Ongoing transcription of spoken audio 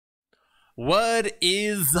What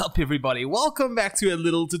is up, everybody? Welcome back to a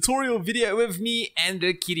little tutorial video with me and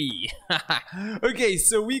the kitty. Okay,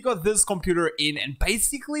 so we got this computer in and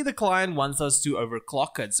basically the client wants us to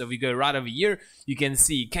overclock it. So if we go right over here, you can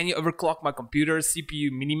see, can you overclock my computer?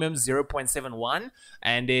 CPU minimum 0.71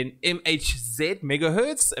 and then MHz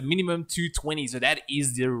megahertz, a minimum 220. So that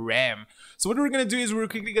is the RAM. So what we're gonna do is we're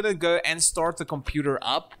quickly gonna go and start the computer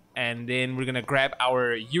up, and then we're gonna grab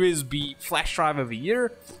our USB flash drive over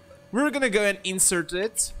here. We're gonna go and insert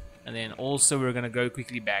it, and then also we're gonna go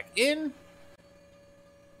quickly back in.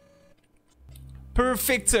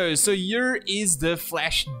 Perfecto, so here is the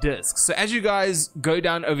flash disk. So as you guys go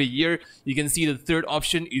down over here, you can see the third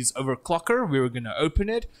option is overclocker. We're gonna open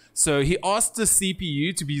it. So he asked the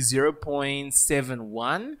CPU to be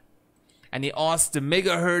 0.71, and he asked the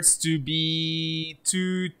megahertz to be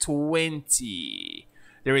 220.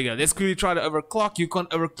 There we go. Let's quickly try to overclock. You can't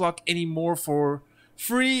overclock anymore for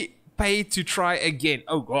free. Pay to try again.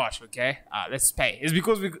 Oh gosh, okay. Let's pay.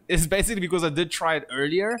 It's basically because I did try it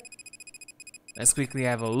earlier. Let's quickly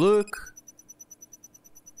have a look.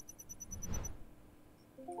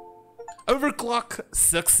 Overclock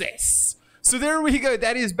success. So there we go.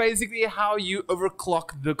 That is basically how you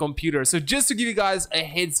overclock the computer. So just to give you guys a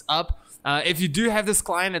heads up, if you do have this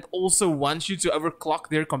client that also wants you to overclock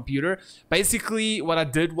their computer, basically what I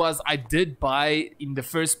did was I did buy in the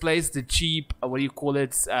first place the cheap, what do you call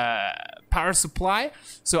it, power supply.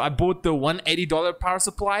 So I bought the $180 power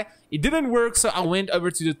supply. It didn't work, so I went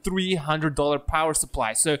over to the $300 power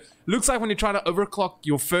supply. So looks like when you try to overclock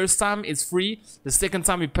your first time, it's free. The second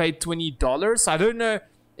time you paid $20. So I don't know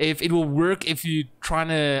if it will work if you're trying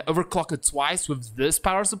to overclock it twice with this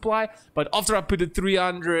power supply, but after I put the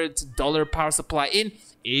 $300 power supply in,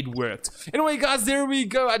 it worked. Anyway guys, there we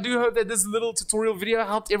go. I do hope that this little tutorial video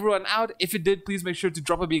helped everyone out. If it did, please make sure to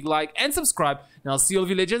drop a big like and subscribe, and I'll see all of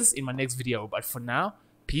you legends in my next video. But for now,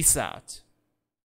 peace out.